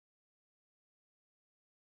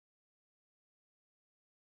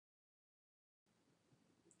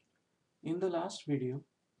In the last video,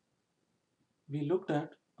 we looked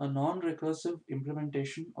at a non-recursive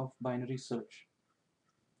implementation of binary search.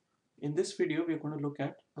 In this video, we are going to look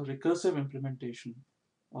at a recursive implementation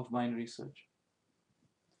of binary search.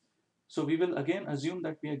 So we will again assume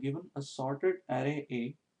that we are given a sorted array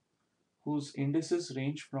A whose indices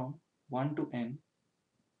range from 1 to n,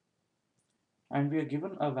 and we are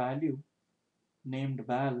given a value named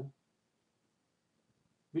val,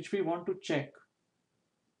 which we want to check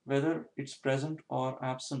whether it's present or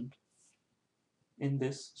absent in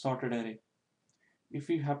this sorted array. If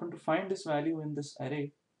we happen to find this value in this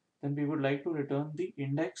array, then we would like to return the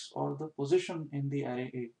index or the position in the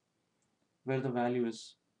array A where the value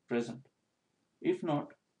is present. If not,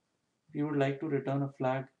 we would like to return a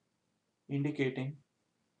flag indicating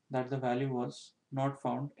that the value was not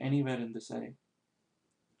found anywhere in this array.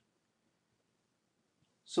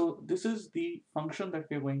 So this is the function that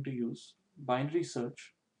we are going to use, binary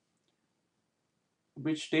search,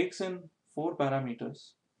 which takes in 4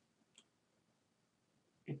 parameters.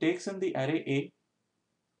 It takes in the array A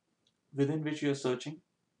within which you are searching,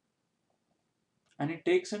 and it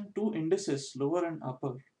takes in 2 indices, lower and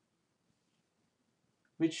upper,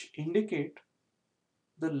 which indicate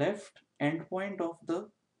the left endpoint of the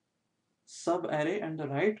subarray and the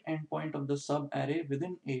right endpoint of the subarray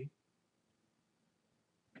within A,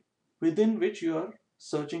 within which you are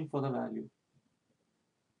searching for the value.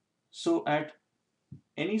 So at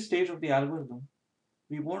any stage of the algorithm,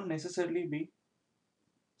 we won't necessarily be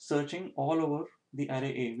searching all over the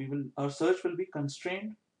array A. Our search will be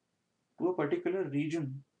constrained to a particular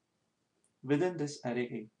region within this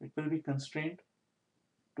array A. It will be constrained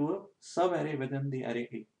to a subarray within the array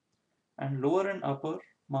A. And lower and upper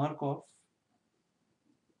mark off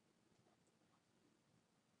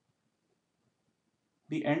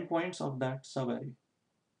the endpoints of that subarray.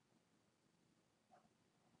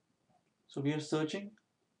 So we are searching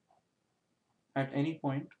at any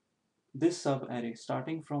point this subarray,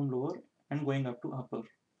 starting from lower and going up to upper.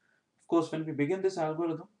 Of course, when we begin this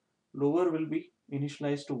algorithm, lower will be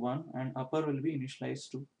initialized to 1 and upper will be initialized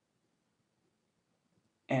to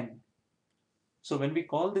n. So when we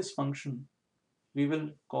call this function, we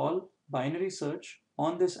will call binary search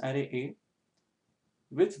on this array A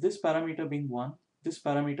with this parameter being 1, this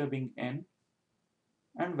parameter being n,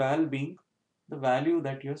 and val being the value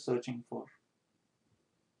that you're searching for.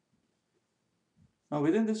 Now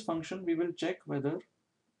within this function, we will check whether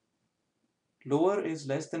lower is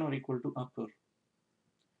less than or equal to upper.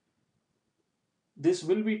 This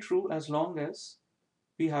will be true as long as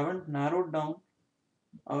we haven't narrowed down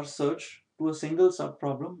our search to a single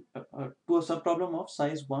subproblem, to a subproblem of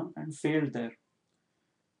size 1 and failed there.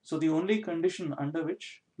 So the only condition under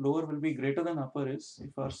which lower will be greater than upper is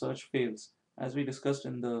if our search fails, as we discussed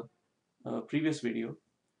in the previous video.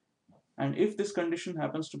 And if this condition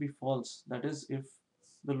happens to be false, that is, if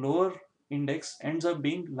the lower index ends up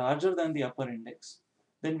being larger than the upper index,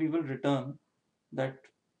 then we will return that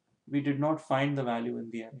we did not find the value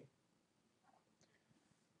in the array.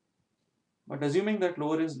 But assuming that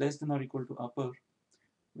lower is less than or equal to upper,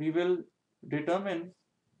 we will determine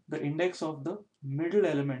the index of the middle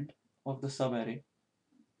element of the subarray.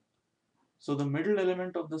 So the middle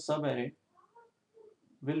element of the subarray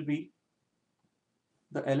will be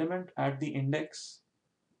the element at the index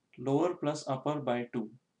lower plus upper by 2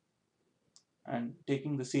 and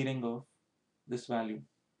taking the ceiling of this value.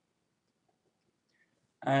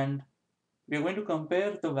 And we are going to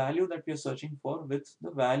compare the value that we are searching for with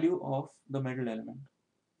the value of the middle element.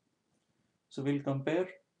 So we'll compare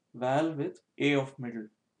val with A of middle.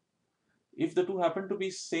 If the two happen to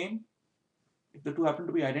be same, if the two happen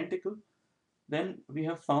to be identical, then we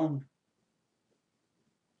have found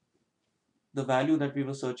the value that we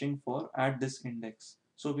were searching for at this index.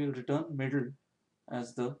 So we'll return middle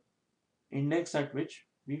as the index at which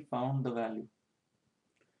we found the value.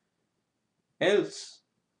 Else,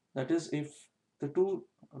 that is, if the two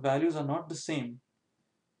values are not the same,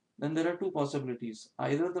 then there are two possibilities.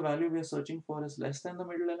 Either the value we are searching for is less than the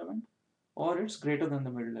middle element, or it's greater than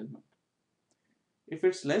the middle element. If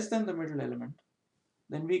it's less than the middle element,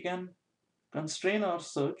 then we can constrain our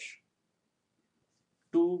search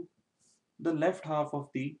to the left half of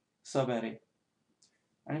the subarray.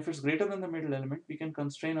 And if it's greater than the middle element, we can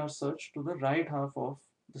constrain our search to the right half of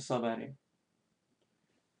the subarray.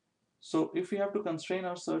 So if we have to constrain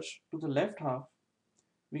our search to the left half,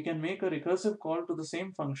 we can make a recursive call to the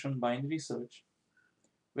same function, binary search,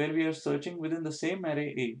 where we are searching within the same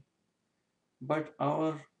array A, but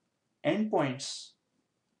our endpoints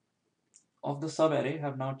of the subarray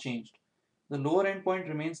have now changed. The lower endpoint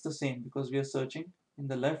remains the same because we are searching in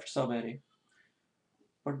the left subarray,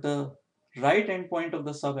 but the right endpoint of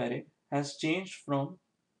the subarray has changed from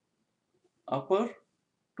upper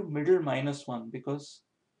to middle minus 1, because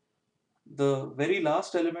the very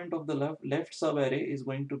last element of the left subarray is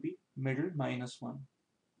going to be middle minus 1,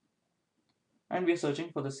 and we are searching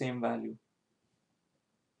for the same value.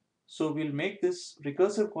 So we'll make this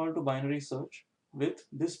recursive call to binary search with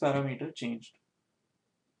this parameter changed.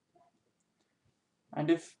 And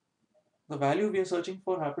if the value we are searching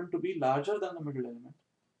for happened to be larger than the middle element,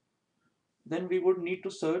 then we would need to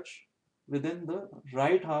search within the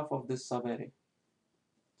right half of this subarray.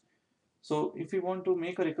 So if we want to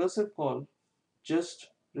make a recursive call, just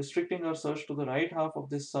restricting our search to the right half of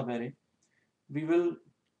this subarray, we will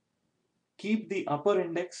keep the upper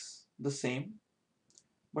index the same,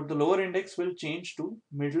 but the lower index will change to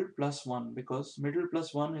middle plus 1, because middle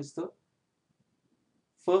plus 1 is the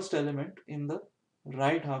first element in the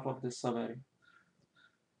right half of this subarray.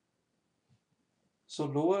 So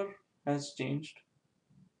lower has changed,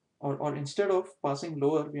 or instead of passing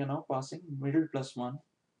lower, we are now passing middle plus 1,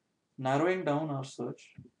 narrowing down our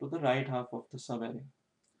search to the right half of the subarray.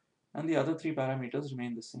 And the other three parameters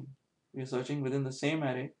remain the same. We are searching within the same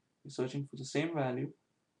array, we are searching for the same value,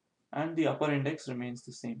 and the upper index remains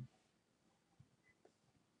the same.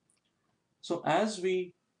 So as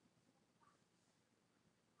we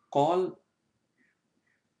call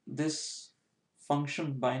this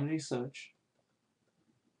function binary search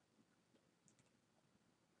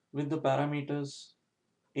with the parameters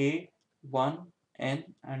a, 1, n,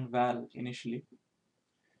 and val initially,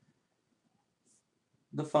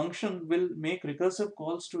 the function will make recursive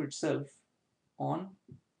calls to itself on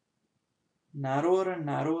narrower and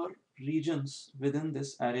narrower regions within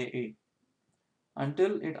this array A,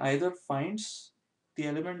 until it either finds the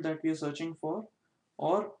element that we are searching for,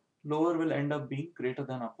 or lower will end up being greater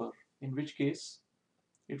than upper, in which case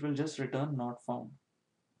it will just return not found.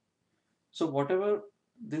 So whatever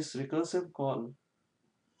this recursive call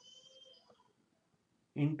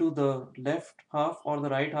into the left half or the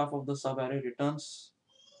right half of the subarray returns,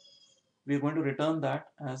 we are going to return that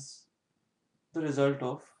as the result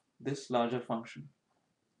of this larger function.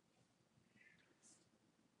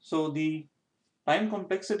 So the time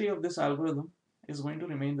complexity of this algorithm is going to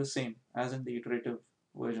remain the same as in the iterative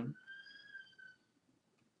version.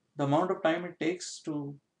 The amount of time it takes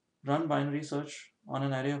to run binary search on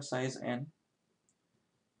an array of size n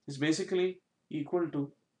is basically equal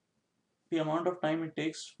to the amount of time it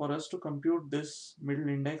takes for us to compute this middle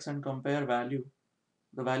index and compare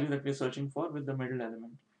the value that we're searching for, with the middle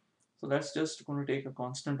element. So that's just going to take a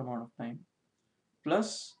constant amount of time,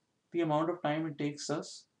 plus the amount of time it takes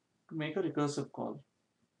us to make a recursive call.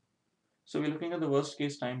 So we're looking at the worst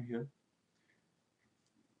case time here.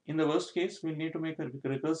 In the worst case, we'll need to make a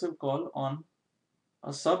recursive call on a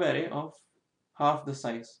subarray of half the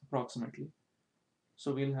size approximately.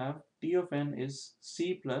 So we'll have t of n is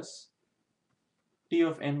c plus t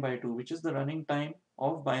of n by 2, which is the running time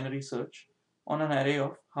of binary search on an array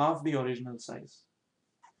of half the original size.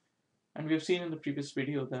 And we have seen in the previous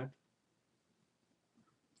video that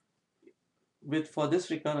for this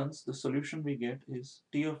recurrence, the solution we get is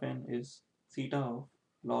t of n is theta of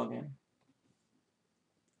log n.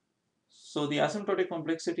 So the asymptotic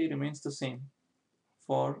complexity remains the same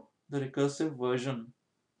for the recursive version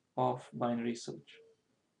of binary search.